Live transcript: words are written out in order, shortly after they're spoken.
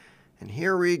And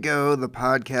here we go, the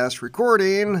podcast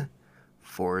recording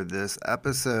for this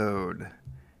episode.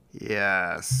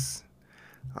 Yes.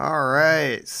 All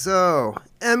right. So,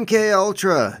 MK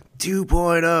Ultra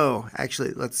 2.0.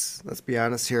 Actually, let's be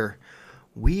honest here.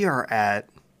 We are at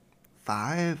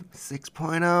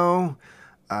 6.0.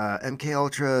 MK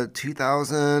Ultra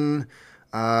 2000,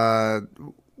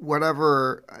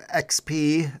 whatever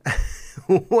XP,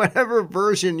 whatever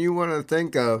version you want to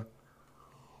think of.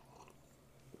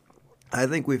 I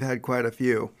think we've had quite a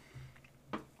few.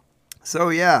 So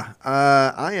yeah,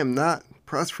 I am not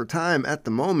pressed for time at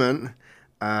the moment.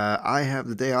 I have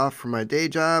the day off from my day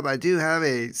job. I do have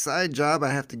a side job I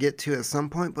have to get to at some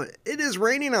point, but it is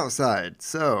raining outside.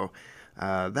 So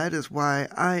that is why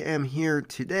I am here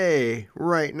today,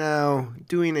 right now,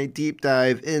 doing a deep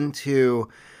dive into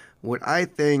what I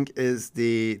think is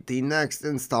the next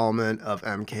installment of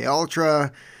MK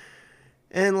Ultra.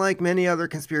 And like many other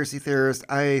conspiracy theorists,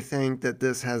 I think that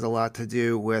this has a lot to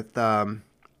do with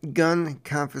gun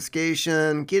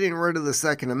confiscation, getting rid of the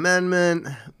Second Amendment,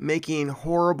 making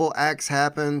horrible acts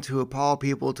happen to appall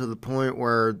people to the point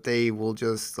where they will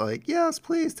just like, yes,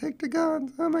 please take the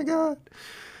guns. Oh my God.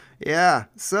 Yeah.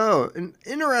 So an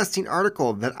interesting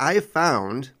article that I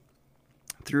found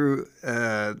through,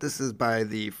 this is by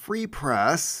the Free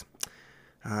Press.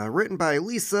 Written by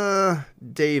Lisa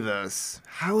Davis.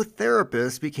 How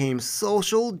therapists became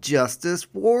social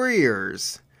justice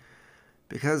warriors.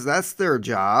 Because that's their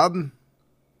job.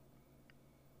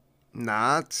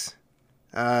 Not.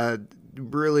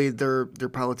 Really, their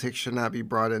politics should not be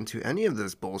brought into any of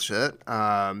this bullshit.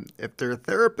 If they're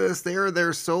therapists, they are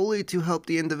there solely to help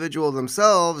the individual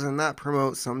themselves and not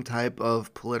promote some type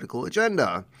of political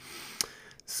agenda.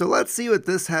 So let's see what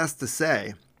this has to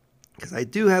say. Because I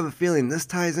do have a feeling this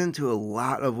ties into a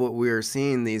lot of what we are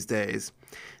seeing these days.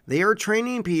 They are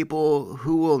training people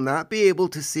who will not be able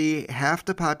to see half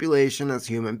the population as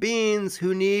human beings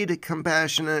who need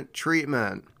compassionate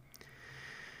treatment.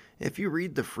 If you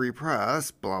read the Free Press,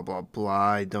 blah, blah, blah,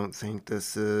 I don't think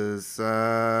this is...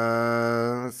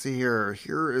 let's see here.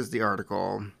 Here is the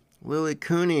article. Lily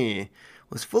Cooney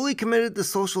was fully committed to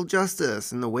social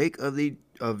justice in the wake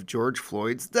of George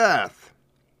Floyd's death.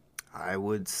 I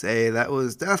would say that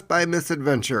was death by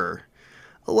misadventure.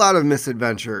 A lot of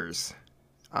misadventures.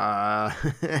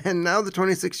 And now the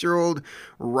 26-year-old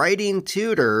writing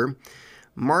tutor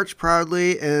marched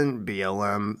proudly in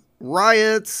BLM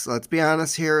riots. Let's be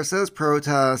honest here, it says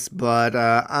protests, but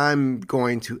I'm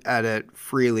going to edit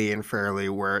freely and fairly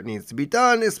where it needs to be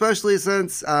done, especially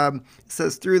since it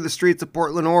says through the streets of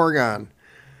Portland, Oregon.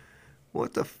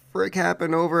 What the frick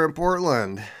happened over in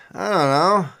Portland? I don't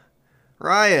know.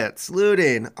 Riots,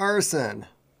 looting, arson.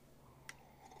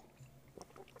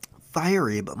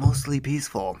 Fiery, but mostly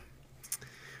peaceful.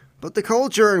 But the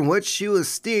culture in which she was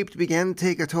steeped began to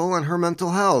take a toll on her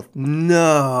mental health.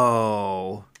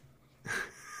 No.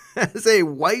 As a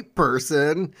white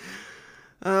person.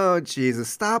 Oh, Jesus.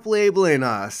 Stop labeling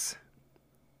us.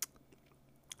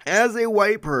 As a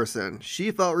white person, she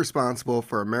felt responsible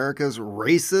for America's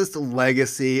racist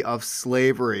legacy of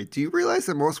slavery. Do you realize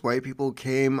that most white people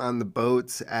came on the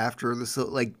boats after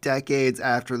decades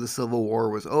after the Civil War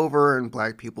was over and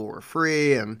black people were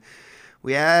free, and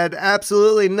we had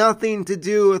absolutely nothing to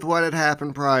do with what had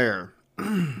happened prior.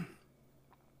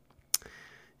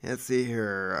 Let's see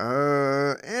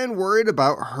here. And worried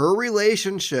about her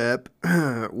relationship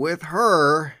with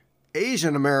her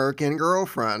Asian American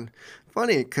girlfriend.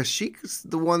 Funny, because she's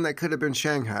the one that could have been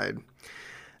shanghaied.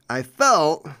 I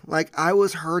felt like I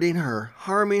was hurting her,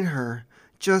 harming her,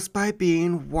 just by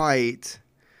being white.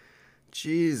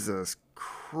 Jesus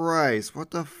Christ,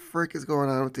 what the frick is going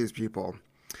on with these people?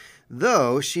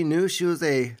 Though she knew she was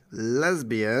a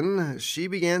lesbian, she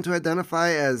began to identify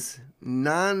as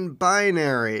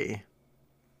non-binary.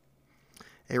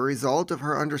 A result of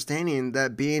her understanding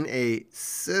that being a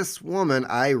cis woman,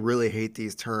 I really hate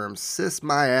these terms, cis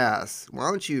my ass. Why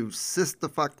don't you cis the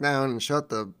fuck down and shut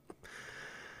the...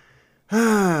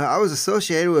 I was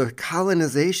associated with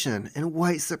colonization and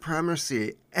white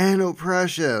supremacy and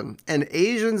oppression. And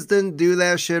Asians didn't do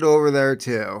that shit over there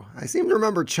too. I seem to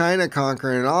remember China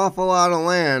conquering an awful lot of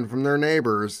land from their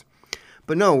neighbors.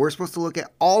 But no, we're supposed to look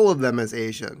at all of them as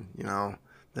Asian. You know,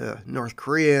 the North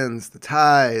Koreans, the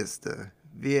Thais, the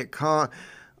Viet Cong,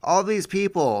 all these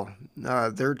people,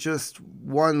 they're just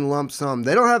one lump sum.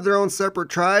 They don't have their own separate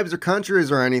tribes or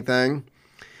countries or anything.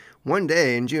 One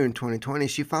day in June 2020,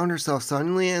 she found herself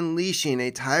suddenly unleashing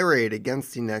a tirade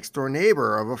against the next door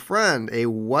neighbor of a friend, a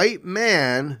white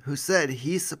man who said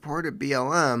he supported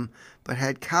BLM, but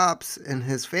had cops in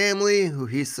his family who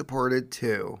he supported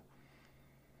too.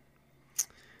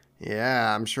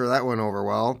 Yeah, I'm sure that went over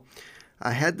well.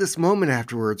 I had this moment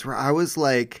afterwards where I was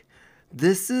like,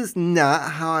 this is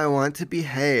not how I want to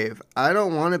behave. I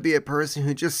don't want to be a person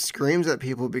who just screams at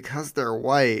people because they're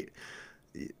white.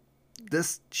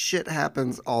 This shit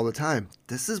happens all the time.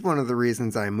 This is one of the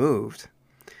reasons I moved.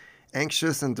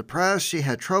 Anxious and depressed, she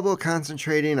had trouble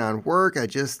concentrating on work. I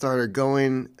just started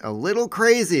going a little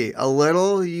crazy. A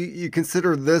little? You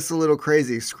consider this a little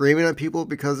crazy? Screaming at people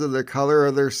because of the color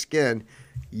of their skin.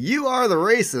 You are the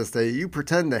racist that you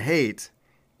pretend to hate.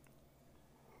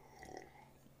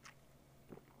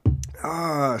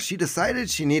 She decided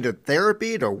she needed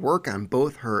therapy to work on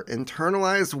both her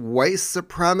internalized white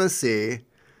supremacy,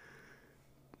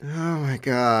 oh my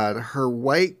God, her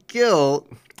white guilt,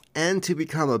 and to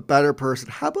become a better person.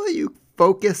 How about you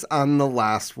focus on the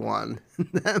last one?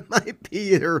 That might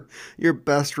be your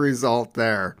best result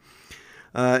there.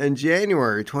 In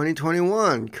January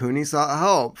 2021, Cooney sought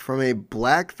help from a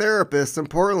black therapist in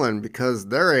Portland because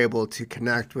they're able to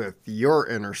connect with your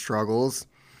inner struggles.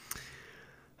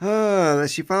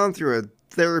 That she found through a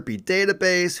therapy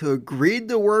database who agreed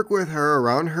to work with her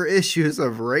around her issues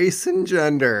of race and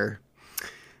gender.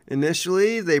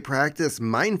 Initially, they practiced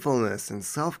mindfulness and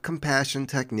self-compassion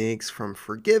techniques from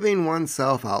forgiving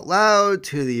oneself out loud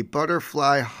to the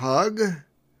butterfly hug,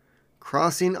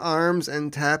 crossing arms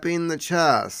and tapping the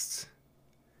chest.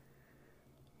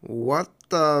 What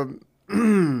the...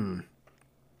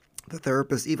 The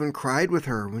therapist even cried with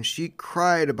her when she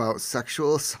cried about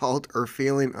sexual assault or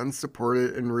feeling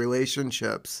unsupported in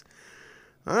relationships.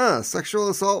 Sexual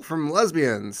assault from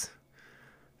lesbians.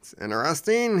 It's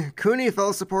interesting. Cooney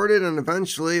felt supported and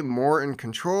eventually more in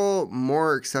control,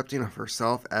 more accepting of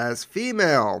herself as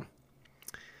female.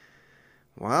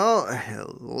 Well,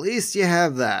 at least you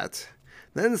have that.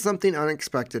 Then something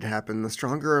unexpected happened. The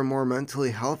stronger and more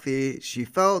mentally healthy she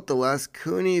felt, the less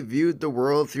Cooney viewed the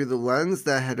world through the lens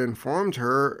that had informed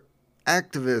her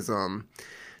activism.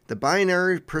 The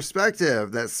binary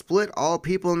perspective that split all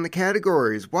people into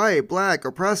categories: white, black,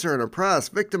 oppressor and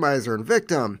oppressed, victimizer and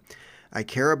victim. I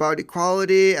care about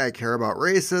equality, I care about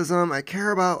racism, I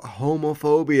care about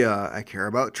homophobia, I care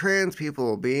about trans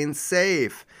people being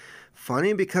safe.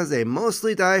 Funny because they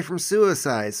mostly die from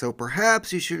suicide, so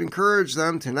perhaps you should encourage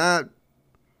them to not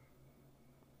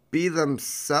be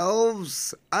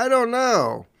themselves? I don't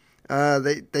know.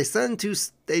 They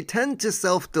tend to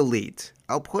self-delete.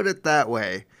 I'll put it that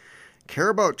way. Care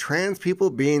about trans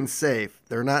people being safe.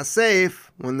 They're not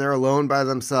safe when they're alone by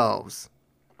themselves.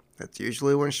 That's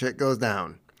usually when shit goes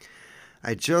down.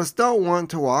 I just don't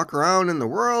want to walk around in the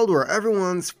world where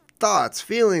everyone's thoughts,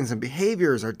 feelings, and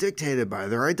behaviors are dictated by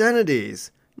their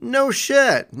identities. No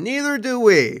shit, neither do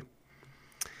we.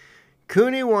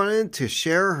 Cooney wanted to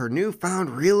share her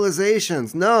newfound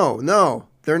realizations. No,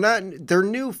 they're not. They're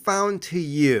newfound to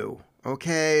you.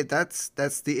 Okay, that's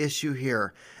the issue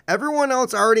here. Everyone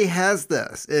else already has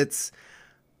this. It's,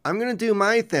 I'm gonna do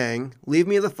my thing. Leave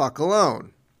me the fuck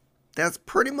alone. That's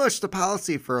pretty much the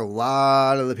policy for a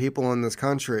lot of the people in this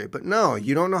country. But no,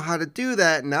 you don't know how to do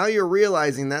that. Now you're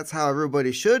realizing that's how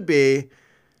everybody should be.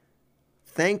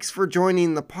 Thanks for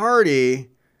joining the party.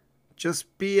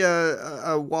 Just be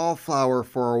a wallflower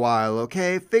for a while,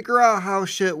 okay? Figure out how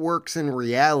shit works in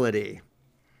reality.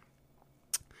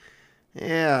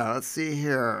 Yeah, let's see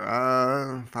here.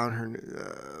 Found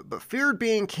her, but feared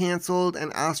being canceled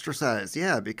and ostracized.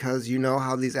 Yeah, because you know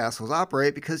how these assholes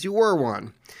operate because you were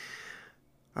one.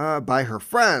 By her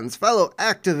friends, fellow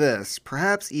activists,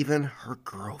 perhaps even her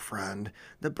girlfriend.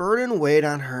 The burden weighed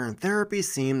on her, and therapy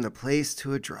seemed the place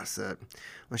to address it.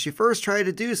 When she first tried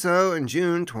to do so in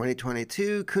June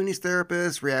 2022, Cooney's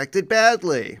therapist reacted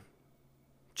badly.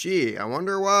 Gee, I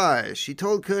wonder why. She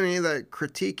told Cooney that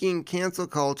critiquing cancel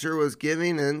culture was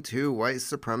giving in to white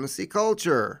supremacy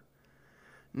culture.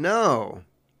 No.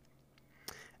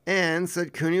 And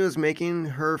said Cooney was making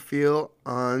her feel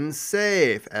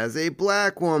unsafe as a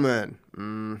black woman.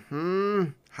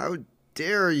 How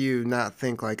dare you not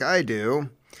think like I do?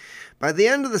 By the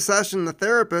end of the session, the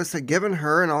therapist had given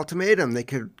her an ultimatum. They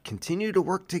could continue to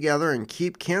work together and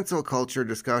keep cancel culture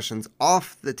discussions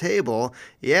off the table.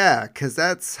 Yeah, because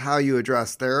that's how you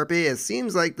address therapy. It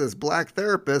seems like this black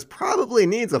therapist probably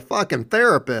needs a fucking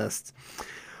therapist.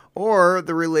 Or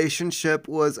the relationship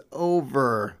was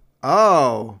over.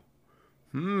 Oh.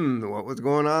 What was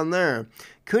going on there?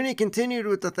 Cooney continued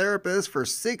with the therapist for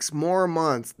 6 more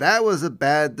months. That was a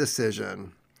bad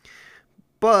decision.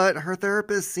 But her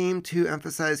therapist seemed to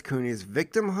emphasize Cooney's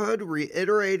victimhood,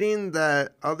 reiterating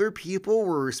that other people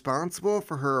were responsible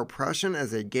for her oppression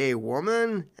as a gay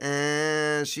woman.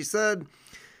 And she said,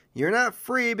 You're not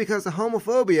free because of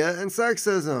homophobia and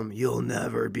sexism. You'll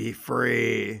never be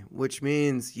free, which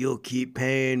means you'll keep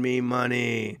paying me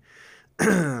money.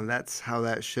 That's how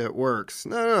that shit works.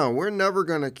 No, we're never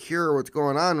going to cure what's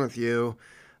going on with you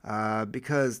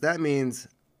because that means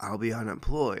I'll be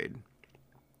unemployed.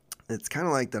 It's kind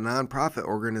of like the nonprofit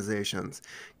organizations.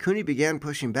 Cooney began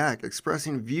pushing back,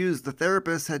 expressing views the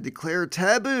therapists had declared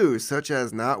taboo, such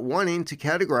as not wanting to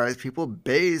categorize people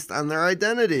based on their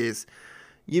identities.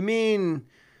 You mean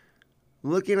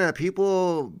looking at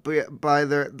people by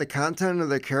the content of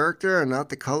their character and not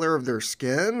the color of their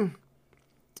skin?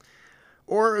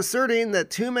 Or asserting that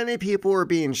too many people were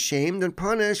being shamed and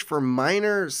punished for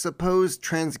minor supposed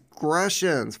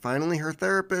transgressions. Finally, her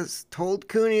therapist told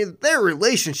Cooney their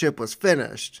relationship was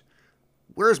finished.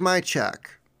 Where's my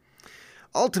check?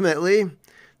 Ultimately,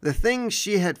 the thing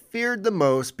she had feared the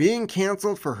most, being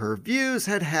canceled for her views,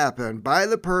 had happened by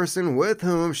the person with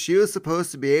whom she was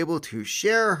supposed to be able to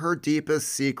share her deepest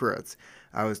secrets.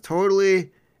 I was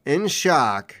totally in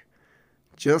shock,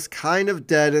 just kind of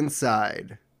dead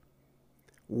inside.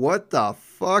 What the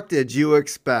fuck did you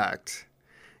expect?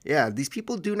 Yeah, these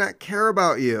people do not care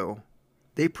about you.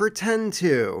 They pretend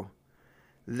to.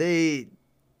 They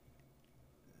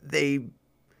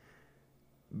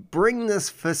bring this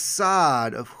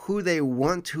facade of who they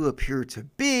want to appear to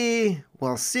be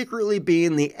while secretly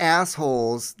being the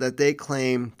assholes that they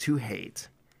claim to hate.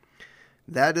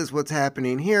 That is what's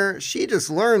happening here. She just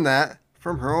learned that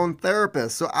from her own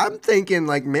therapist. So I'm thinking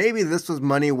like maybe this was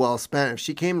money well spent if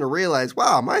she came to realize,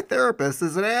 wow, my therapist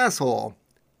is an asshole.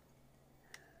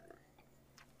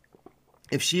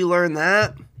 If she learned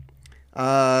that,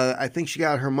 I think she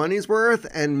got her money's worth,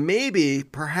 and maybe,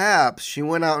 perhaps, she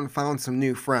went out and found some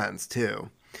new friends too.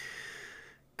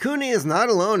 Cooney is not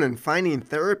alone in finding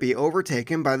therapy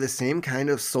overtaken by the same kind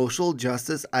of social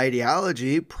justice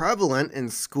ideology prevalent in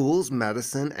schools,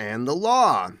 medicine, and the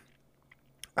law.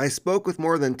 I spoke with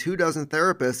more than 24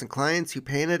 therapists and clients who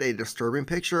painted a disturbing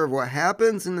picture of what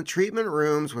happens in the treatment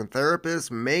rooms when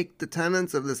therapists make the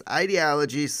tenets of this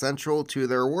ideology central to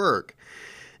their work.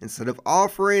 Instead of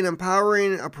offering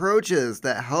empowering approaches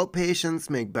that help patients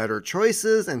make better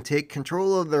choices and take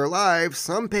control of their lives,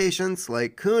 some patients,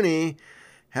 like Cooney,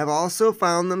 have also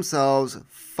found themselves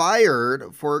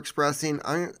fired for expressing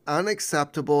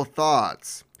unacceptable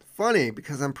thoughts. Funny,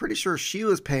 because I'm pretty sure she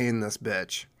was paying this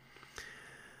bitch.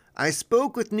 I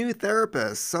spoke with new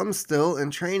therapists, some still in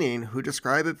training, who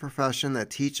describe a profession that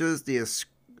teaches the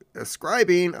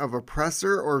ascribing of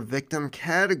oppressor or victim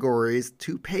categories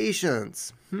to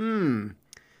patients.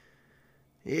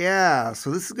 Yeah,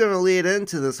 so this is going to lead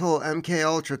into this whole MK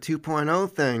Ultra 2.0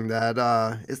 thing that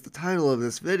is the title of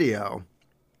this video.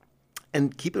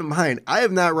 And keep in mind, I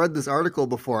have not read this article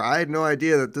before. I had no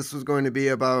idea that this was going to be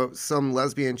about some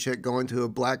lesbian chick going to a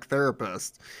black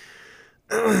therapist.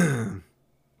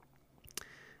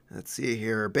 Let's see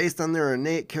here. Based on their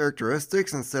innate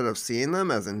characteristics instead of seeing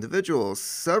them as individuals,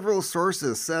 several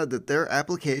sources said that their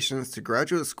applications to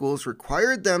graduate schools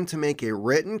required them to make a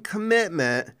written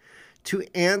commitment to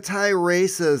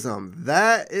anti-racism.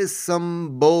 That is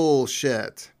some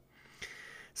bullshit.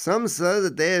 Some said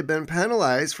that they had been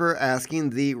penalized for asking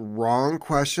the wrong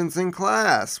questions in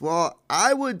class. Well,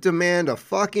 I would demand a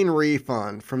fucking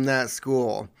refund from that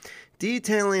school,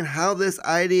 detailing how this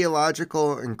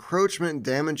ideological encroachment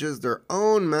damages their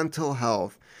own mental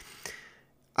health.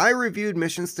 I reviewed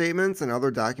mission statements and other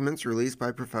documents released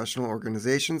by professional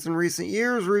organizations in recent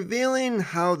years, revealing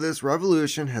how this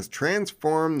revolution has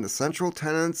transformed the central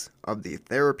tenets of the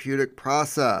therapeutic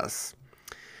process.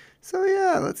 So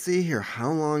yeah, let's see here.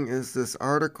 How long is this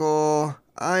article?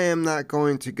 I am not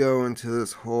going to go into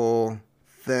this whole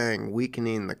thing,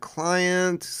 weakening the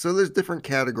client. So there's different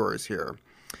categories here.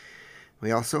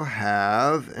 We also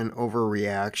have an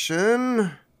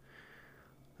overreaction,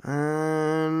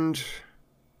 and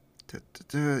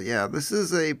yeah, this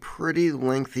is a pretty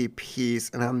lengthy piece,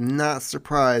 and I'm not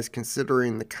surprised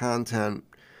considering the content.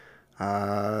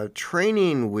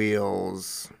 Training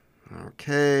wheels.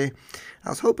 Okay, I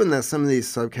was hoping that some of these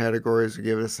subcategories would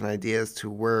give us an idea as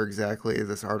to where exactly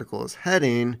this article is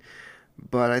heading,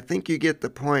 but I think you get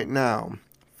the point now.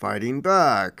 Fighting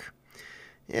back.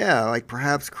 Yeah, like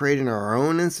perhaps creating our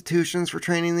own institutions for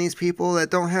training these people that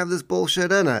don't have this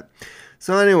bullshit in it.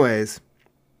 So anyways,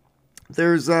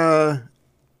 there's been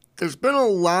a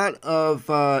lot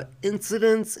of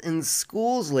incidents in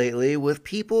schools lately with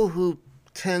people who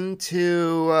tend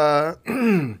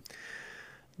to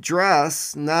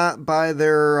dress not by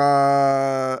their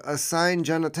assigned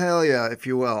genitalia, if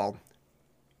you will.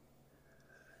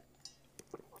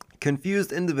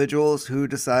 Confused individuals who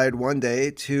decide one day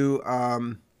to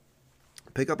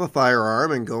pick up a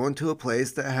firearm and go into a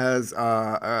place that has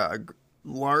a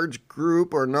large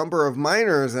group or number of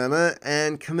minors in it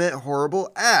and commit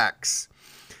horrible acts.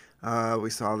 We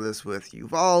saw this with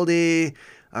Uvalde.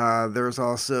 There's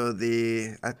also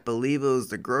I believe it was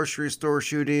the grocery store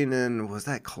shooting in, was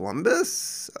that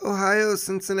Columbus, Ohio,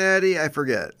 Cincinnati? I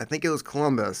forget. I think it was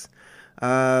Columbus.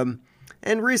 And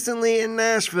recently in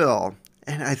Nashville.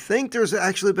 And I think there's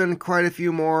actually been quite a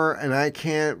few more, and I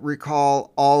can't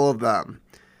recall all of them.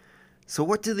 So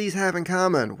what do these have in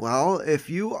common? Well, if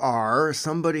you are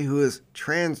somebody who is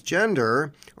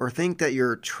transgender or think that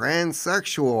you're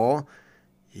transsexual,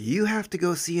 you have to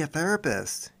go see a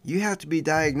therapist. You have to be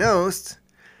diagnosed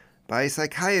by a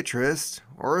psychiatrist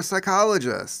or a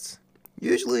psychologist.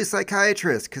 Usually a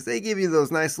psychiatrist, because they give you those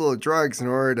nice little drugs in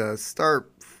order to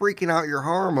start freaking out your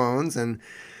hormones and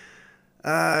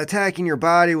attacking your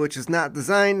body, which is not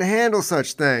designed to handle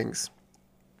such things.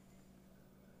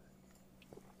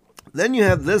 Then you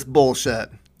have this bullshit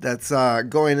that's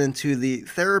going into the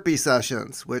therapy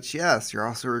sessions, which, yes, you're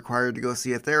also required to go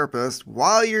see a therapist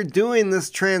while you're doing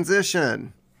this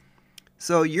transition.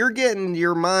 So you're getting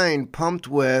your mind pumped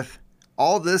with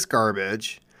all this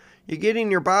garbage. You're getting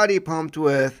your body pumped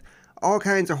with all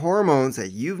kinds of hormones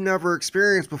that you've never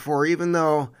experienced before, even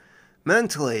though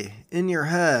mentally, in your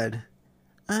head,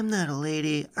 I'm not a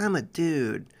lady, I'm a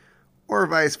dude, or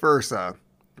vice versa,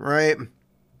 right?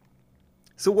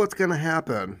 So what's going to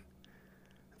happen?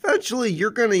 Eventually, you're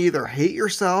going to either hate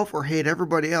yourself or hate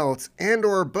everybody else, and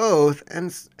or both,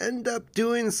 and end up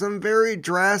doing some very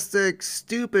drastic,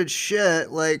 stupid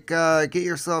shit, like get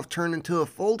yourself turned into a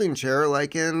folding chair,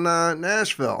 like in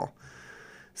Nashville.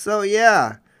 So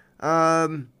yeah,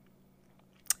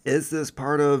 is this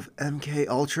part of MK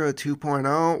Ultra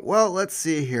 2.0? Well, let's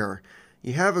see here.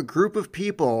 You have a group of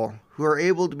people who are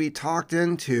able to be talked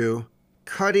into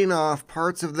cutting off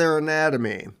parts of their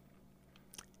anatomy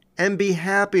and be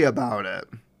happy about it.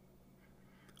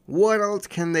 What else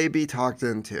can they be talked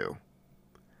into?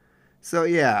 So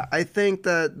yeah, I think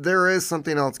that there is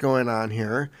something else going on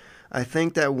here. I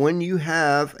think that when you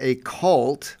have a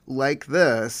cult like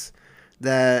this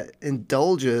that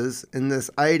indulges in this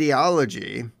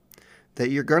ideology, that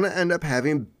you're going to end up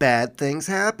having bad things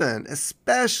happen,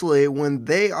 especially when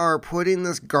they are putting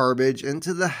this garbage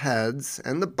into the heads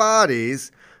and the bodies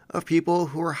of people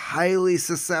who are highly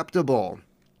susceptible.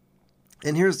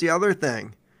 And here's the other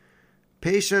thing.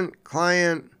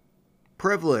 Patient-client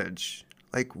privilege.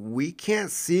 Like, we can't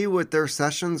see what their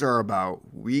sessions are about.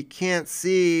 We can't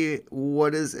see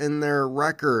what is in their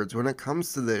records when it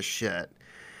comes to this shit.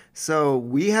 So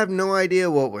we have no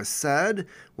idea what was said,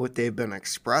 what they've been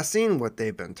expressing, what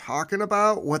they've been talking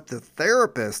about, what the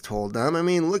therapist told them. I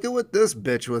mean, look at what this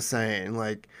bitch was saying.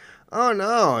 Like, oh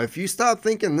no, if you stop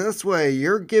thinking this way,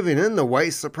 you're giving in to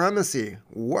white supremacy.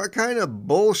 What kind of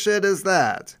bullshit is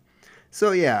that?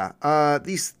 So yeah,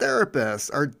 these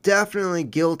therapists are definitely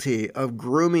guilty of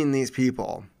grooming these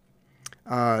people.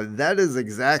 That is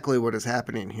exactly what is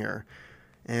happening here.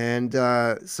 And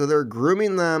so they're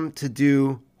grooming them to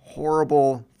do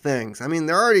horrible things. I mean,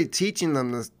 they're already teaching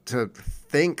them to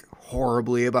think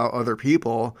horribly about other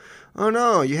people. Oh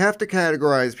no, you have to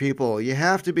categorize people. You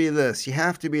have to be this. You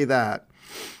have to be that.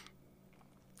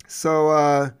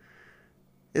 So,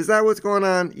 is that what's going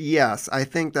on? Yes, I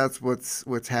think that's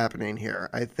what's happening here.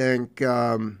 I think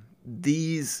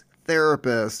these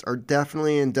therapists are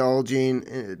definitely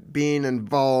indulging, being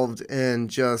involved in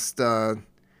just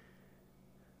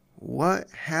what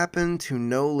happened to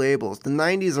no labels. The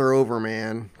 90s are over,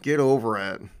 man. Get over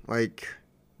it. Like,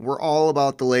 we're all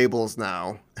about the labels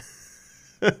now.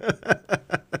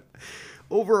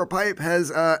 Over a Pipe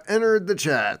has entered the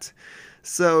chat.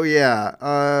 So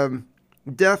yeah,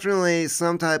 definitely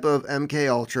some type of MK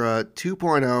Ultra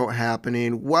 2.0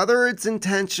 happening, whether it's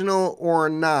intentional or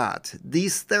not.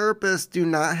 These therapists do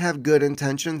not have good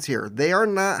intentions here. They are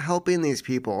not helping these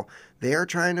people. They are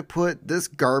trying to put this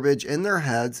garbage in their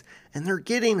heads, and they're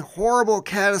getting horrible,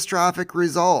 catastrophic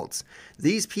results.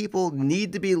 These people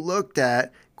need to be looked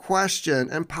at, questioned,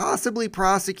 and possibly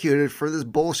prosecuted for this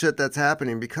bullshit that's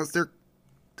happening, because they're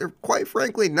quite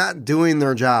frankly not doing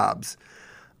their jobs.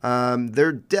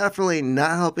 They're definitely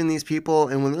not helping these people,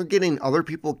 and when they're getting other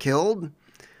people killed,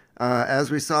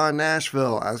 as we saw in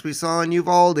Nashville, as we saw in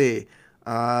Uvalde,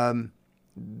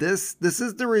 this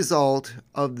is the result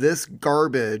of this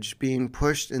garbage being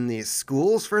pushed in these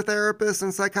schools for therapists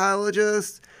and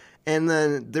psychologists, and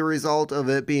then the result of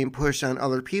it being pushed on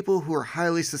other people who are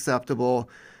highly susceptible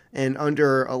and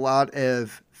under a lot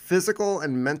of physical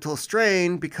and mental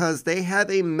strain because they have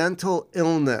a mental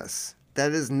illness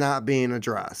that is not being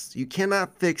addressed. You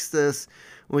cannot fix this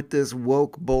with this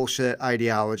woke bullshit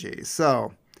ideology.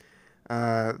 So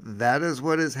that is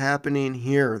what is happening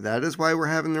here. That is why we're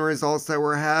having the results that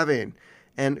we're having.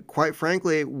 And quite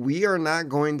frankly, we are not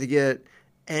going to get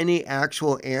any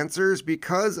actual answers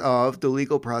because of the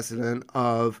legal precedent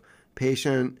of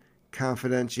patient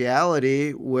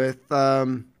confidentiality with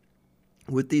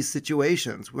these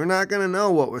situations. We're not going to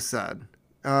know what was said.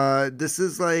 This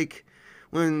is like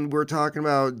when we're talking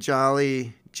about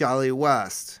Jolly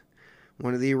West,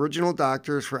 one of the original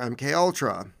doctors for MK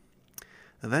Ultra.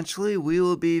 Eventually, we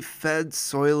will be fed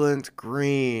Soylent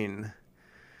Green.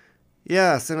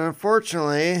 Yes, and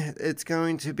unfortunately, it's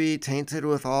going to be tainted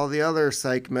with all the other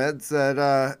psych meds that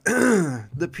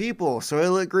the people,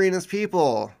 Soylent Green as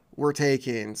people, were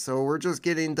taking. So we're just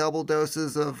getting double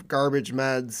doses of garbage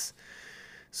meds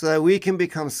so that we can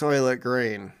become Soylent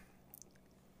Green.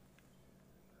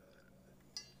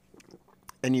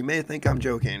 And you may think I'm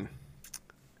joking.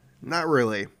 Not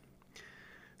really.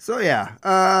 So yeah,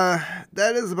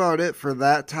 that is about it for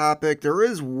that topic. There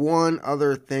is one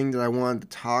other thing that I wanted to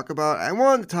talk about. I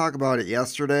wanted to talk about it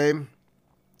yesterday,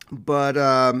 but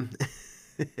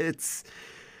it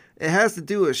has to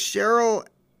do with Sharyl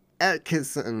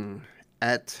Attkisson.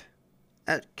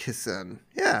 Attkisson.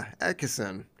 Yeah,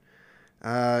 Attkisson.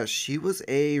 She was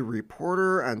a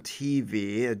reporter on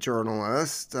TV, a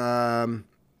journalist.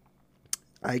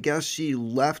 I guess she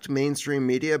left mainstream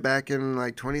media back in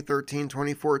like 2013,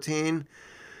 2014.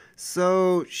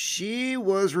 So she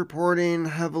was reporting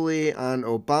heavily on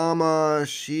Obama.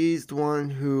 She's the one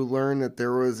who learned that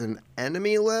there was an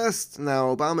enemy list.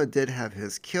 Now, Obama did have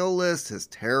his kill list, his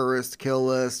terrorist kill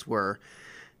list, where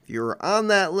if you were on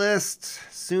that list,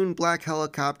 soon black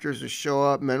helicopters would show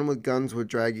up, men with guns would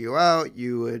drag you out,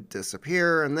 you would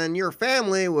disappear, and then your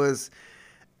family was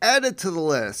added to the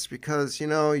list because, you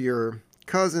know, your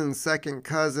cousin, second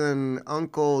cousin,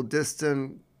 uncle,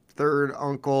 distant third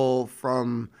uncle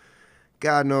from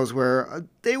God knows where,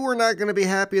 they were not going to be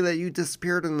happy that you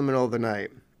disappeared in the middle of the night.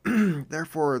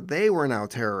 Therefore, they were now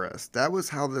terrorists. That was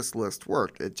how this list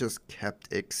worked. It just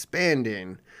kept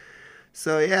expanding.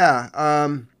 So yeah,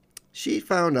 she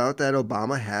found out that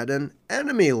Obama had an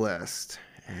enemy list,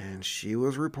 and she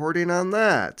was reporting on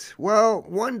that. Well,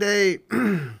 one day,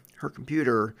 her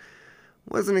computer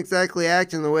wasn't exactly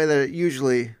acting the way that it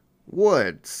usually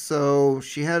would. So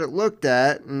she had it looked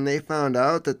at, and they found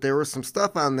out that there was some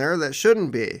stuff on there that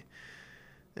shouldn't be,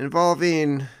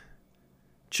 involving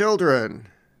children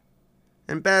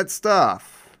and bad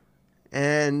stuff.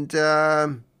 And,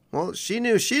 well, she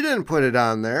knew she didn't put it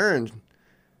on there, and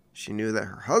she knew that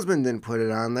her husband didn't put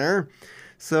it on there.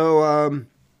 So,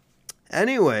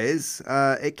 anyways,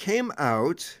 it came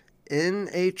out in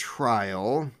a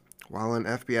trial while an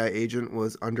FBI agent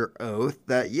was under oath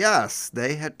that, yes,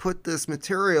 they had put this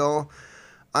material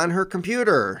on her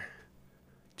computer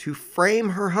to frame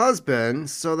her husband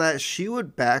so that she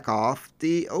would back off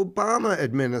the Obama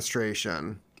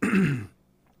administration.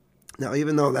 Now,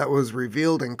 even though that was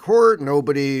revealed in court,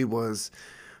 nobody was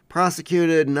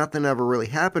prosecuted, nothing ever really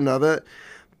happened of it.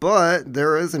 But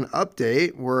there is an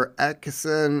update where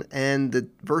Attkisson and the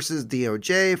versus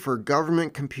DOJ for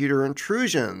government computer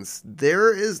intrusions.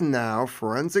 There is now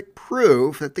forensic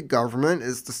proof that the government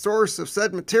is the source of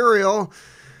said material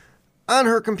on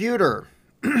her computer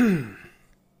from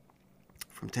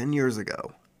 10 years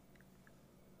ago.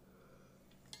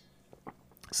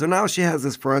 So now she has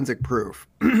this forensic proof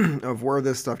of where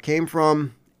this stuff came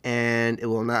from, and it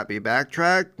will not be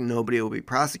backtracked. Nobody will be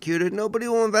prosecuted. Nobody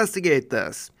will investigate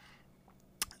this.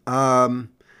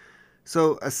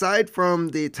 So aside from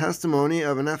the testimony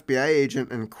of an FBI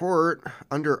agent in court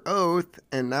under oath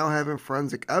and now having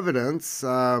forensic evidence,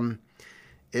 it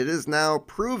is now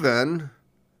proven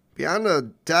beyond a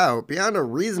doubt, beyond a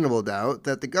reasonable doubt,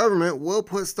 that the government will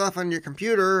put stuff on your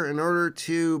computer in order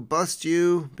to bust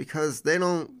you because they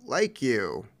don't like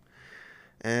you.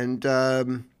 And,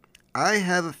 I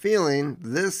have a feeling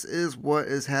this is what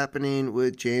is happening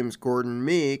with James Gordon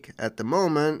Meek at the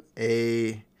moment,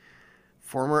 a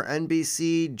former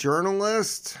NBC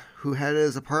journalist who had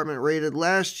his apartment raided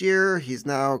last year. He's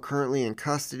now currently in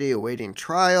custody awaiting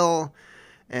trial.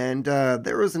 And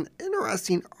there was an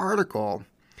interesting article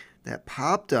that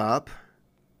popped up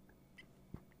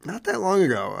not that long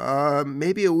ago,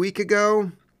 maybe a week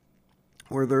ago,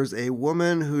 where there's a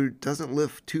woman who doesn't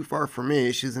live too far from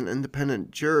me. She's an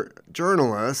independent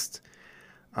journalist.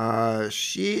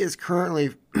 She is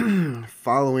currently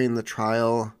following the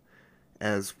trial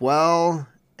as well.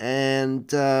 And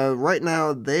right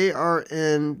now they are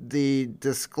in the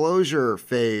disclosure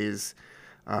phase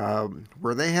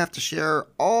where they have to share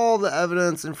all the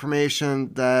evidence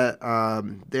information that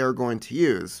they're going to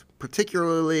use.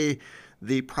 Particularly,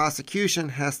 the prosecution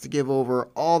has to give over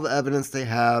all the evidence they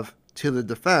have to the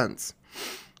defense.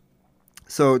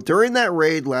 So during that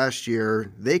raid last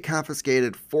year, they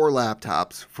confiscated 4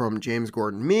 laptops from James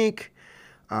Gordon Meek.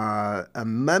 A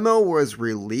memo was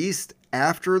released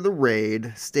after the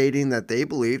raid stating that they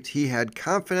believed he had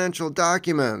confidential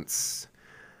documents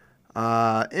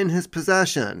in his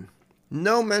possession.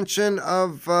 No mention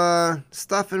of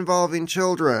stuff involving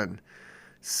children.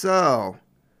 So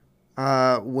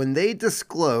when they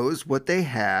disclosed what they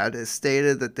had, it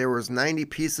stated that there was 90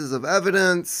 pieces of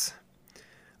evidence.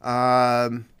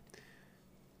 But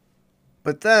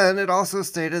then it also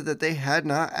stated that they had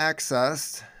not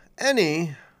accessed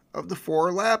any of the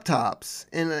 4 laptops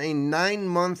in a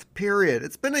 9-month period.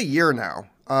 It's been a year now,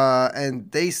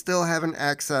 and they still haven't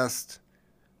accessed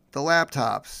the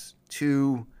laptops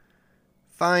to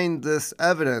find this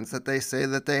evidence that they say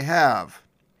that they have.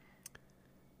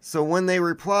 So when they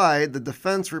replied, the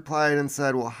defense replied and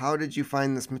said, well, how did you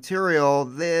find this material?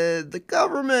 The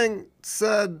government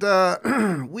said,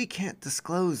 we can't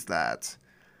disclose that,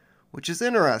 which is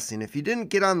interesting. If you didn't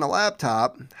get on the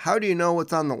laptop, how do you know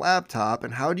what's on the laptop,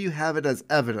 and how do you have it as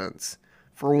evidence,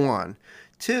 for one?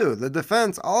 2, the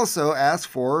defense also asked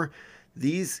for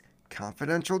these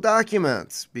confidential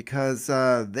documents because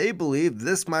they believe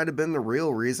this might have been the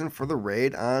real reason for the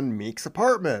raid on Meek's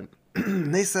apartment.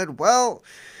 They said, well,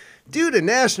 due to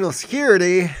national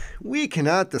security, we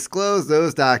cannot disclose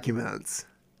those documents.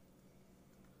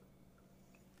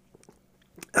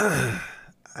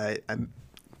 I'm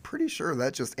pretty sure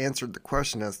that just answered the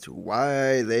question as to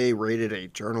why they raided a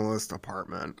journalist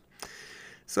apartment.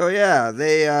 So yeah,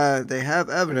 they have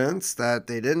evidence that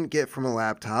they didn't get from a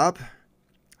laptop.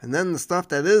 And then the stuff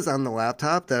that is on the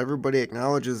laptop that everybody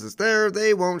acknowledges is there,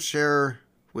 they won't share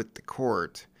with the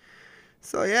court.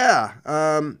 So yeah,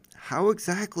 how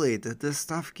exactly did this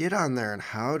stuff get on there? And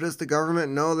how does the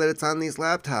government know that it's on these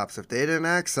laptops if they didn't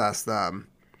access them?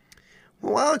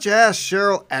 Well, why don't you ask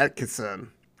Cheryl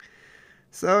Atkinson?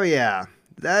 So yeah,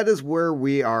 that is where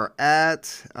we are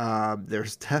at.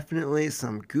 There's definitely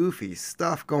some goofy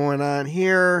stuff going on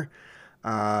here.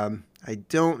 I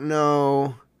don't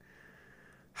know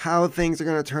how things are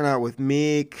going to turn out with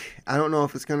Meek. I don't know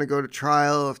if it's going to go to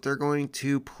trial, if they're going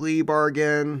to plea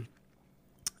bargain.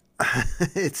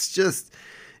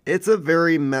 It's a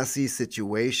very messy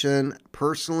situation.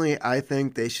 Personally, I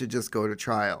think they should just go to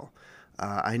trial.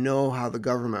 I know how the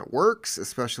government works,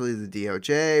 especially the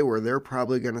DOJ, where they're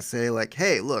probably going to say like,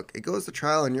 hey, look, it goes to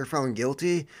trial and you're found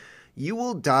guilty, you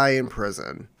will die in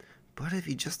prison. But if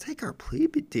you just take our plea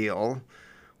deal,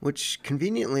 which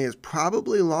conveniently is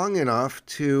probably long enough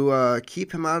to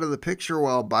keep him out of the picture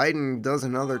while Biden does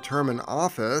another term in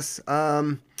office,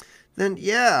 then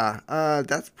yeah,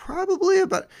 that's probably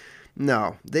about...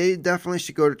 No, they definitely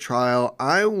should go to trial.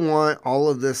 I want all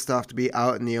of this stuff to be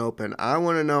out in the open. I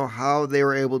want to know how they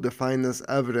were able to find this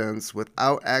evidence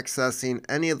without accessing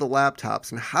any of the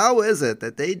laptops. And how is it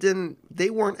that they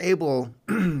weren't able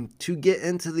to get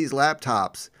into these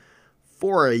laptops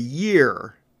for a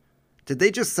year? Did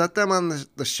they just set them on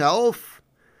the shelf?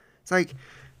 It's like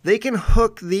they can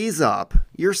hook these up,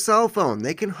 your cell phone,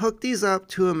 they can hook these up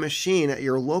to a machine at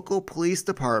your local police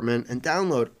department and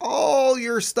download all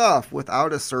your stuff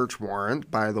without a search warrant,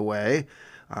 by the way,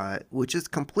 which is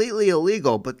completely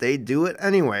illegal, but they do it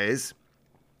anyways.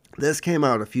 This came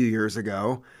out a few years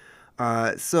ago.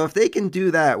 So if they can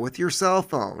do that with your cell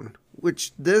phone,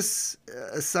 which this,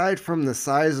 aside from the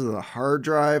size of the hard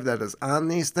drive that is on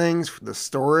these things, for the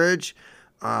storage,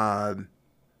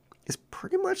 is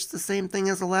pretty much the same thing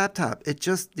as a laptop. It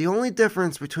just, the only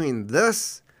difference between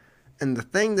this and the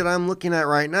thing that I'm looking at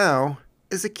right now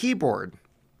is a keyboard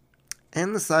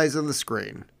and the size of the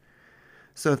screen.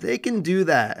 So if they can do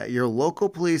that at your local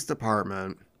police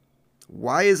department,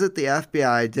 why is it the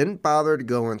FBI didn't bother to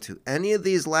go into any of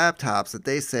these laptops that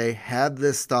they say have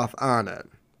this stuff on it?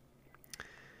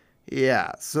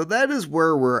 Yeah, so that is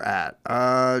where we're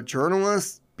at.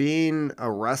 Journalists being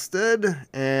arrested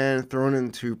and thrown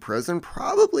into prison,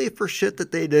 probably for shit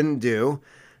that they didn't do.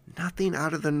 Nothing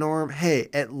out of the norm. Hey,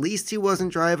 at least he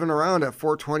wasn't driving around at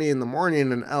 4:20 in the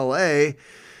morning in LA,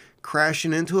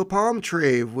 crashing into a palm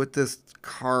tree with this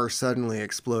car suddenly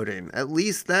exploding. At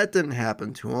least that didn't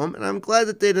happen to him, and I'm glad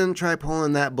that they didn't try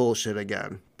pulling that bullshit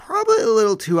again. Probably a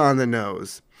little too on the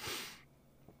nose.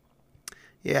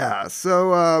 Yeah,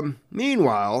 so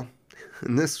meanwhile,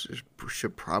 and this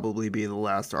should probably be the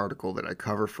last article that I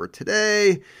cover for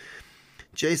today,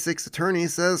 J6 attorney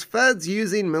says feds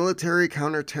using military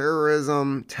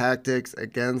counterterrorism tactics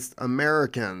against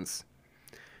Americans.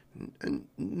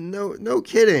 No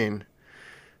kidding.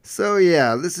 So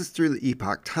yeah, this is through the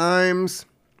Epoch Times.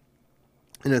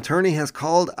 An attorney has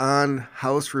called on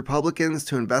House Republicans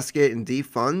to investigate and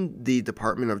defund the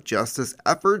Department of Justice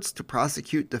efforts to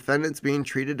prosecute defendants being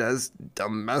treated as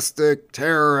domestic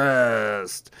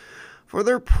terrorists for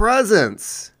their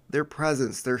presence, their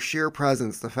sheer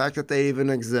presence, the fact that they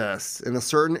even exist in a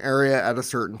certain area at a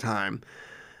certain time.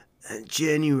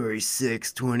 January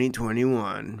 6,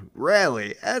 2021,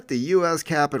 rally at the U.S.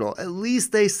 Capitol. At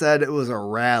least they said it was a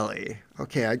rally.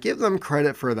 Okay, I give them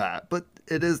credit for that, but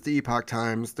it is the Epoch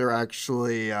Times. They're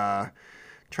actually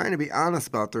trying to be honest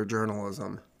about their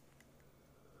journalism.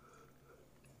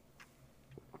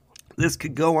 This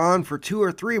could go on for 2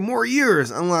 or 3 more years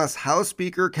unless House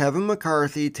Speaker Kevin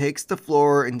McCarthy takes the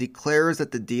floor and declares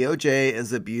that the DOJ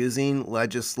is abusing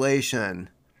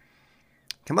legislation.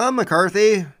 Come on,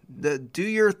 McCarthy, do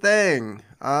your thing.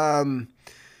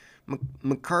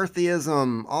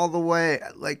 McCarthyism all the way.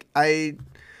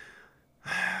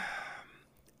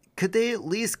 Could they at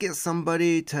least get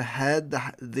somebody to head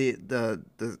the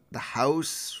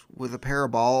House with a pair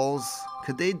of balls?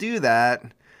 Could they do that?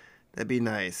 That'd be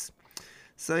nice.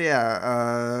 So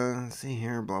yeah, let's see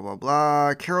here, blah, blah,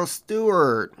 blah. Carol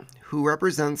Stewart, who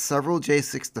represents several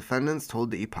J6 defendants, told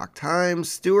the Epoch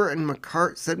Times, Stewart and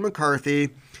said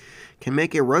McCarthy can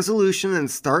make a resolution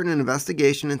and start an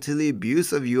investigation into the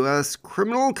abuse of U.S.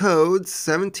 criminal codes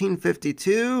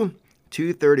 1752,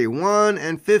 231,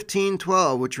 and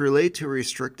 1512, which relate to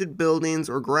restricted buildings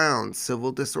or grounds,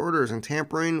 civil disorders, and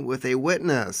tampering with a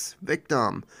witness,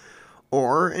 victim,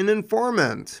 or an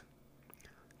informant.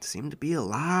 Seem to be a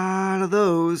lot of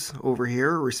those over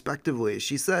here, respectively.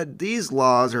 She said these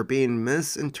laws are being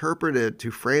misinterpreted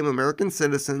to frame American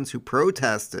citizens who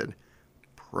protested.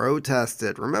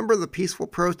 Remember the peaceful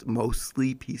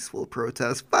mostly peaceful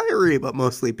protests? Fiery, but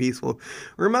mostly peaceful.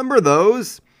 Remember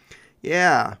those?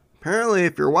 Yeah, apparently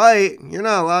if you're white, you're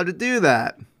not allowed to do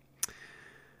that.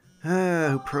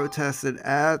 Who protested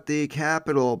at the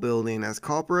Capitol building as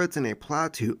culprits in a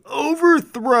plot to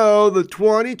overthrow the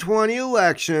 2020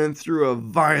 election through a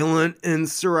violent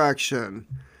insurrection.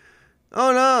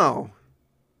 Oh no!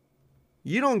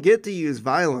 You don't get to use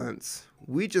violence.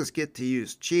 We just get to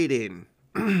use cheating.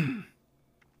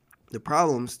 The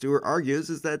problem, Stewart argues,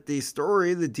 is that the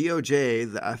story the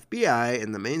DOJ, the FBI,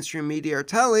 and the mainstream media are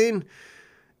telling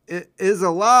is a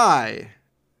lie.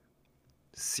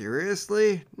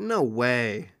 Seriously? No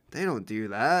way. They don't do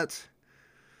that.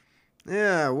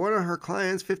 Yeah, one of her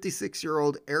clients,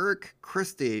 56-year-old Eric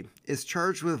Christie, is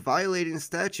charged with violating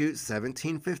statute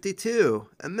 1752,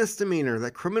 a misdemeanor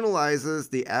that criminalizes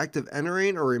the act of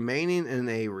entering or remaining in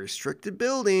a restricted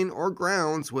building or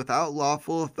grounds without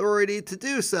lawful authority to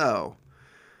do so,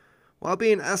 while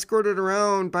being escorted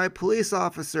around by police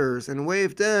officers and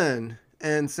waved in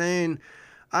and saying,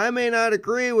 I may not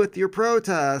agree with your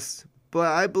protest, but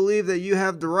I believe that you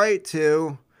have the right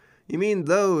to. You mean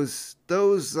those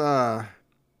things.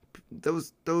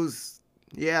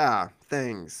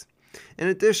 In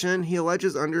addition, he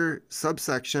alleges under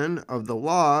subsection of the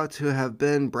law to have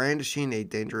been brandishing a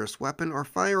dangerous weapon or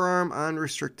firearm on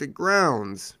restricted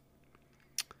grounds.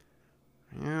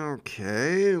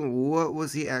 Okay, what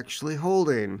was he actually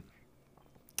holding?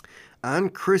 On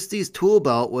Christie's tool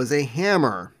belt was a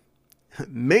hammer.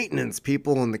 Maintenance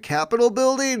people in the Capitol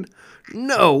building?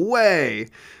 No way!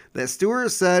 That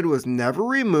Stewart said was never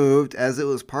removed as it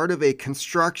was part of a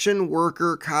construction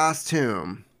worker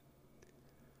costume.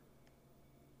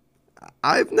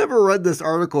 I've never read this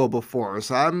article before,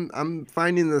 so I'm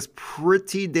finding this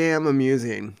pretty damn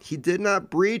amusing. He did not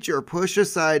breach or push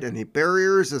aside any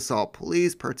barriers, assault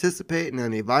police, participate in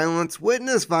any violence,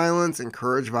 witness violence,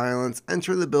 encourage violence,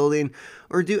 enter the building,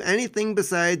 or do anything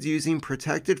besides using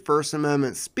protected First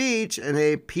Amendment speech in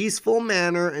a peaceful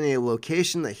manner in a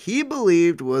location that he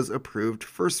believed was approved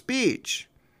for speech.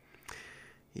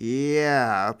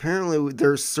 Yeah, apparently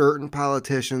there's certain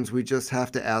politicians we just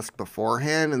have to ask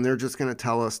beforehand, and they're just going to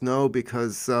tell us no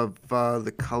because of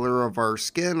the color of our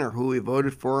skin or who we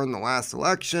voted for in the last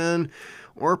election,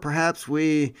 or perhaps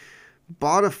we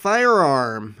bought a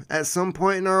firearm at some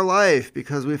point in our life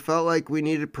because we felt like we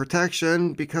needed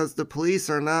protection because the police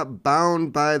are not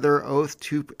bound by their oath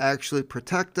to actually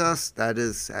protect us. That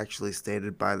is actually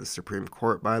stated by the Supreme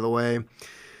Court, by the way.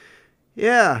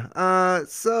 Yeah,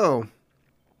 so...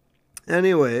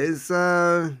 Anyways,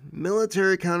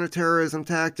 military counterterrorism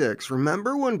tactics.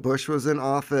 Remember when Bush was in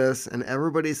office and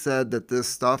everybody said that this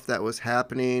stuff that was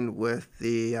happening with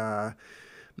the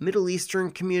Middle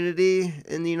Eastern community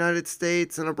in the United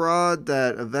States and abroad,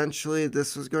 that eventually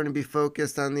this was going to be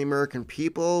focused on the American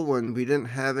people when we didn't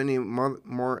have any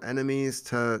more enemies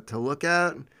to look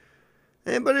at.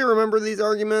 Anybody remember these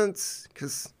arguments?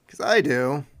 Because I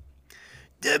do.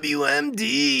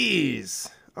 WMDs!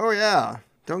 Oh yeah,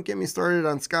 don't get me started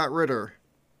on Scott Ritter.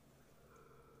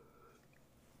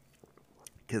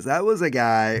 Because that was a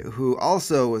guy who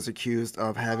also was accused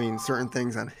of having certain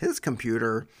things on his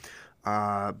computer,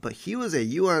 but he was a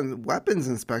UN weapons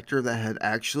inspector that had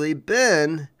actually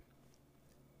been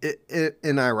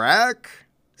in Iraq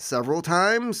several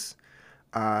times,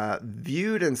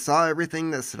 viewed and saw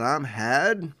everything that Saddam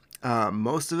had.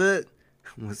 Most of it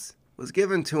was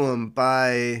given to him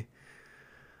by,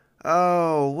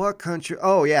 oh, what country?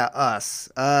 Oh, yeah, us.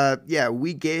 Yeah,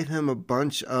 we gave him a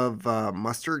bunch of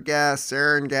mustard gas,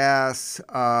 sarin gas,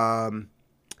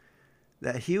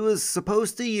 that he was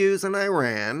supposed to use in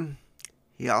Iran.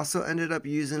 He also ended up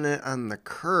using it on the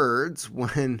Kurds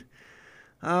when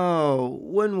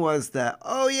was that?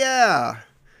 Oh, yeah,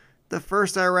 the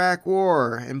first Iraq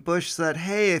War. And Bush said,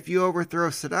 hey, if you overthrow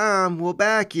Saddam, we'll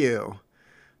back you.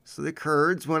 So the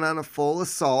Kurds went on a full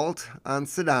assault on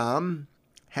Saddam,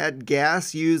 had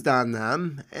gas used on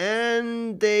them,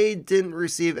 and they didn't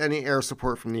receive any air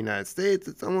support from the United States.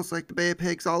 It's almost like the Bay of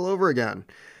Pigs all over again.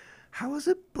 How was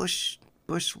it Bush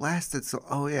lasted so...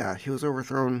 Oh, yeah, he was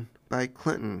overthrown by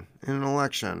Clinton in an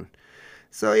election.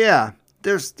 So, yeah,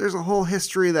 there's a whole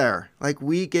history there. Like,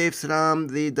 we gave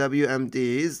Saddam the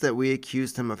WMDs that we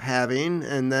accused him of having,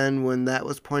 and then when that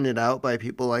was pointed out by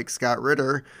people like Scott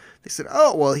Ritter, they said,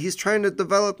 oh, well, he's trying to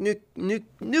develop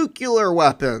nuclear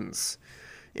weapons.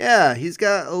 Yeah, he's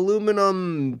got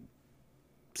aluminum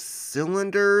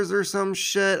cylinders or some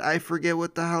shit. I forget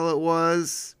what the hell it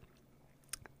was.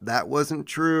 That wasn't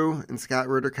true. And Scott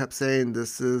Ritter kept saying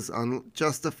this is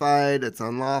unjustified. It's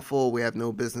unlawful. We have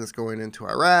no business going into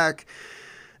Iraq.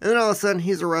 And then all of a sudden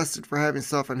he's arrested for having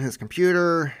stuff on his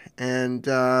computer. And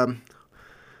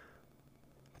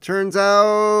turns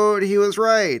out he was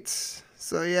right.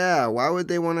 So yeah, why would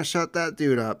they want to shut that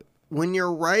dude up? When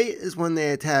you're right is when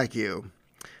they attack you.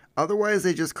 Otherwise,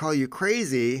 they just call you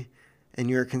crazy and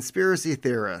you're a conspiracy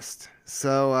theorist.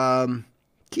 So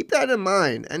keep that in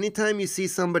mind. Anytime you see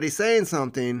somebody saying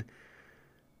something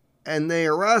and they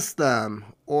arrest them,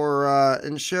 or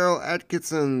in Cheryl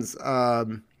Atkinson's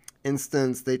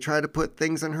instance, they try to put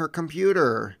things on her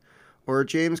computer, or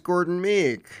James Gordon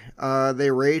Meek,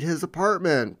 they raid his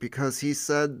apartment because he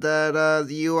said that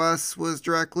the U.S. was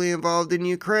directly involved in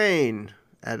Ukraine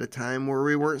at a time where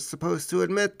we weren't supposed to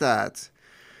admit that.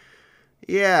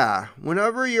 Yeah,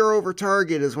 whenever you're over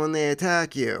target is when they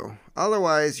attack you.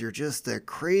 Otherwise, you're just a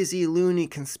crazy, loony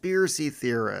conspiracy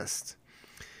theorist.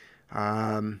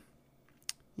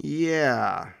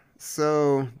 Yeah,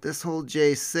 so this whole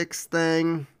J6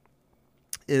 thing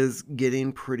is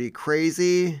getting pretty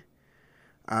crazy.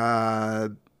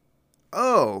 The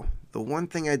one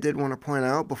thing I did want to point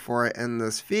out before I end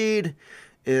this feed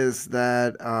is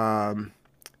that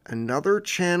another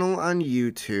channel on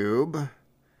YouTube...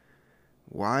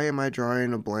 Why am I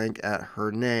drawing a blank at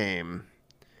her name?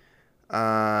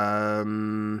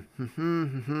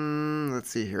 Let's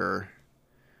see here.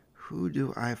 Who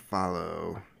do I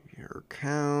follow? Your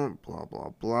account, blah, blah,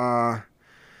 blah.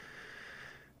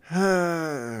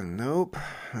 Nope.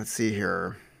 Let's see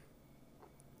here.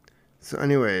 So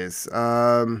anyways,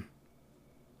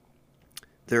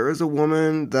 there is a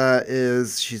woman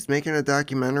she's making a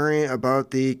documentary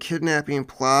about the kidnapping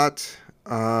plot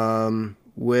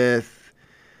with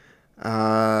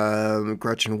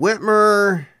Gretchen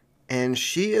Whitmer, and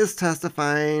she is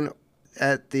testifying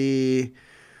at the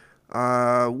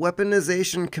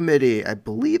Weaponization Committee. I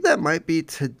believe that might be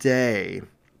today.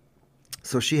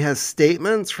 So she has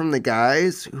statements from the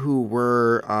guys who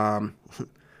were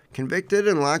convicted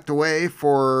and locked away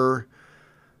for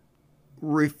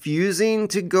refusing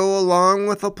to go along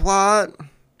with a plot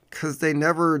because they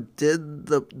never did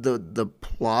the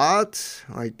plot.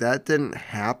 Like, that didn't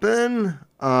happen.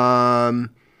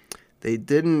 They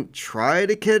didn't try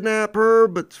to kidnap her,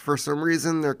 but for some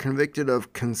reason they're convicted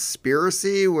of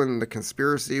conspiracy when the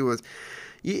conspiracy was...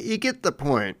 You get the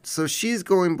point. So she's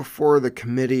going before the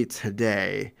committee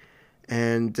today,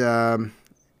 and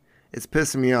it's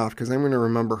pissing me off because I'm going to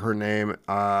remember her name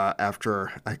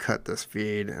after I cut this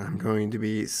feed, and I'm going to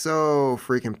be so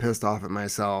freaking pissed off at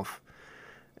myself.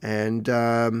 And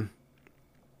yeah,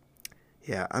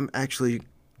 I'm actually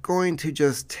going to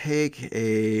just take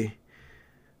a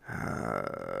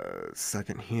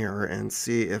second here and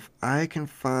see if I can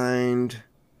find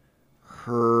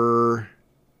her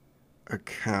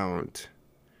account,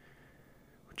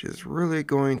 which which is really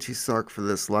going to suck for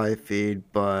this live feed,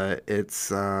 but it's,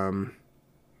 God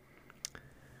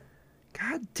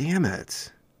damn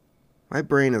it. My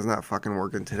brain is not fucking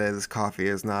working today. This coffee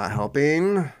is not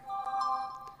helping.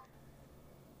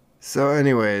 So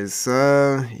anyways,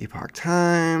 Epoch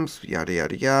Times, yada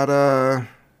yada yada.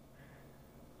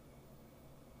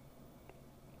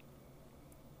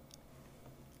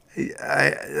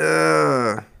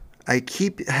 I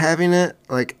keep having it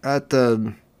like at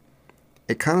the,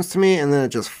 it comes to me and then it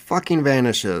just fucking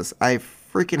vanishes. I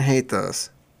freaking hate this.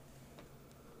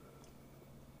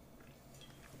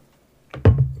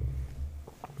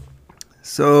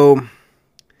 So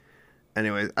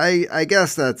anyways, I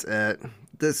guess that's it.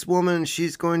 This woman,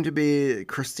 she's going to be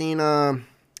Christina,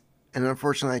 and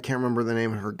unfortunately I can't remember the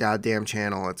name of her goddamn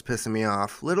channel. It's pissing me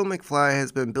off. Little McFly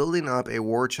has been building up a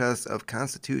war chest of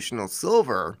constitutional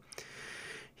silver.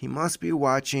 He must be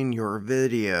watching your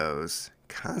videos.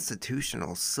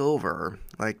 Constitutional silver,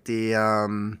 like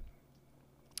the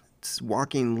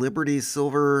Walking Liberty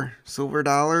silver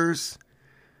dollars.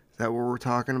 Is that what we're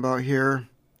talking about here?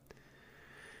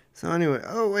 So anyway,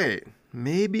 oh wait,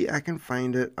 maybe I can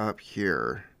find it up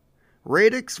here.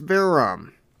 Radix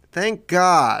Verum. Thank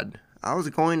God. I was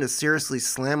going to seriously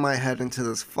slam my head into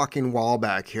this fucking wall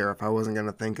back here if I wasn't going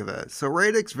to think of it. So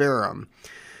Radix Verum.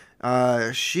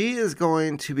 She is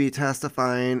going to be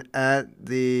testifying at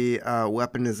the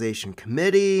Weaponization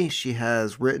Committee. She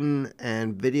has written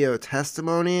and video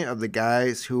testimony of the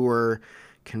guys who were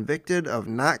convicted of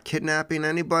not kidnapping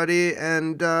anybody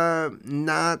and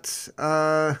not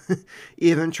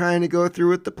even trying to go through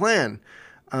with the plan.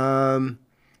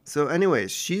 So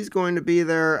anyways, she's going to be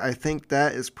there. I think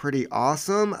that is pretty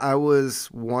awesome. I was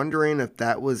wondering if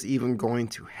that was even going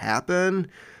to happen.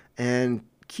 And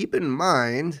keep in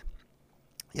mind,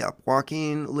 yep,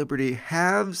 Walking Liberty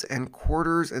halves and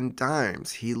quarters and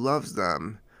dimes. He loves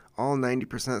them. All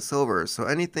 90% silver. So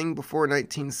anything before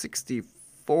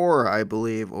 1964, I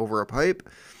believe, over a pipe.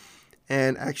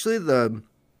 And actually the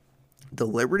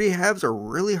Liberty halves are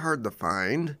really hard to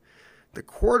find. The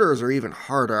quarters are even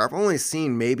harder. I've only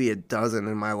seen maybe a dozen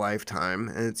in my lifetime,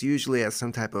 and it's usually at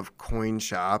some type of coin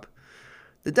shop.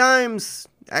 The dimes,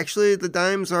 actually, the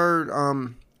dimes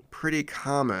are pretty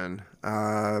common.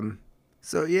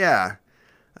 So yeah,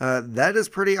 that is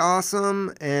pretty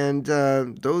awesome, and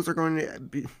those are going to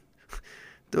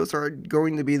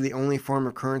be the only form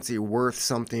of currency worth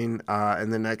something in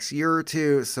the next year or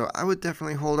two. So I would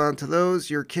definitely hold on to those.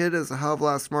 Your kid is a hell of a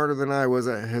lot smarter than I was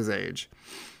at his age.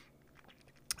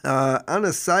 On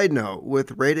a side note,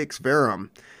 with Radix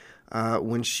Verum,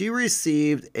 when she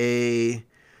received a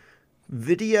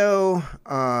video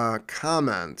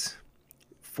comment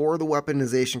for the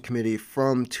Weaponization Committee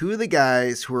from two of the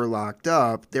guys who were locked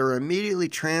up, they were immediately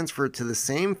transferred to the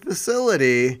same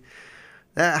facility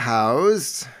that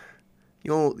housed,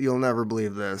 you'll never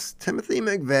believe this, Timothy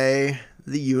McVeigh,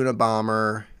 the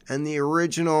Unabomber, and the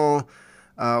original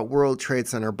World Trade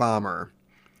Center bomber.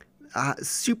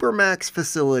 Supermax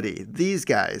facility. These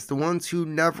guys, the ones who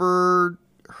never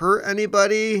hurt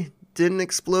anybody, didn't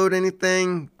explode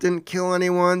anything, didn't kill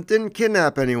anyone, didn't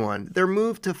kidnap anyone. They're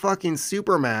moved to fucking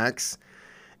Supermax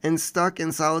and stuck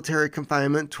in solitary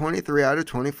confinement 23 out of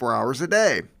 24 hours a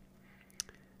day.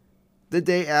 The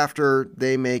day after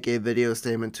they make a video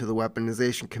statement to the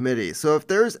Weaponization Committee. So if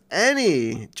there's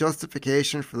any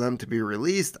justification for them to be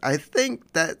released, I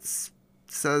think that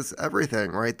says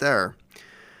everything right there.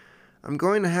 I'm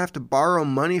going to have to borrow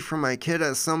money from my kid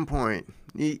at some point.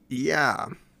 Yeah.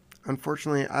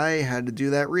 Unfortunately, I had to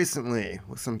do that recently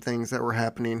with some things that were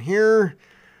happening here.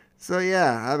 So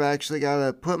yeah, I've actually got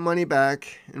to put money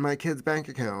back in my kid's bank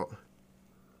account.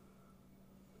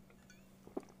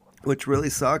 Which really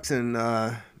sucks and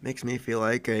makes me feel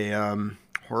like a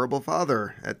horrible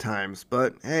father at times.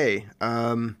 But hey,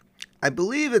 I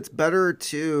believe it's better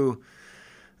to,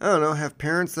 I don't know, have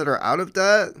parents that are out of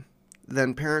debt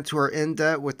than parents who are in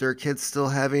debt with their kids still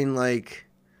having like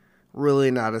really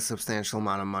not a substantial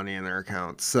amount of money in their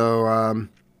accounts. So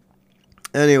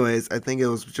anyways, I think it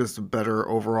was just a better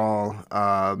overall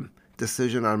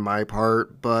decision on my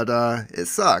part, but it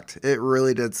sucked. It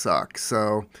really did suck.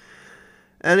 So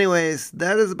anyways,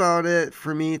 that is about it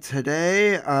for me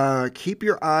today. Keep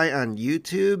your eye on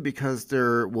YouTube because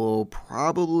there will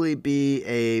probably be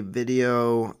a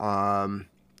video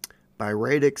by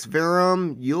Radix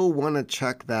Verum. You'll want to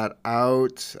check that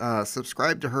out.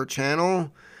 Subscribe to her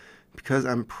channel because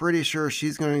I'm pretty sure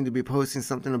she's going to be posting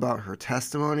something about her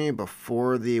testimony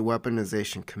before the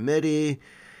Weaponization Committee.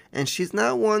 And she's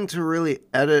not one to really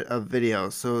edit a video,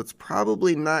 so it's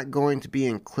probably not going to be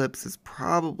in clips. It's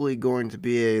probably going to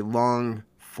be a long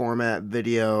format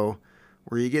video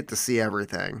where you get to see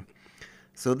everything.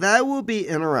 So that will be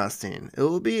interesting. It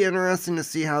will be interesting to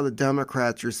see how the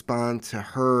Democrats respond to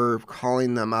her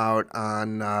calling them out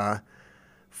on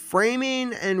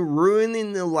framing and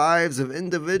ruining the lives of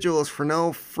individuals for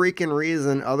no freaking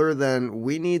reason other than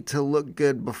we need to look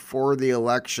good before the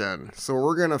election. So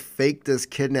we're going to fake this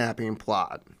kidnapping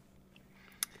plot.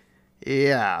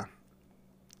 Yeah.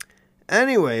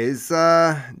 Anyways,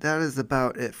 that is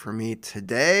about it for me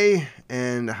today,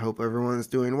 and I hope everyone's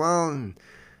doing well. And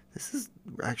this is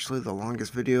actually the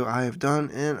longest video I have done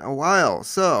in a while,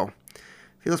 so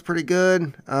feels pretty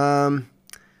good.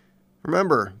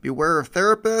 Remember, beware of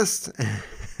therapists.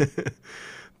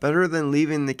 Better than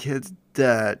leaving the kids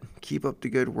dead. Keep up the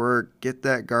good work. Get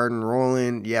that garden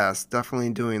rolling. Yes, definitely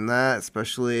doing that,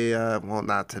 especially, well,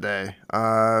 not today.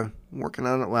 Working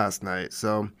on it last night,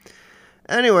 so...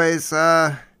 Anyways,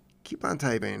 keep on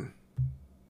typing.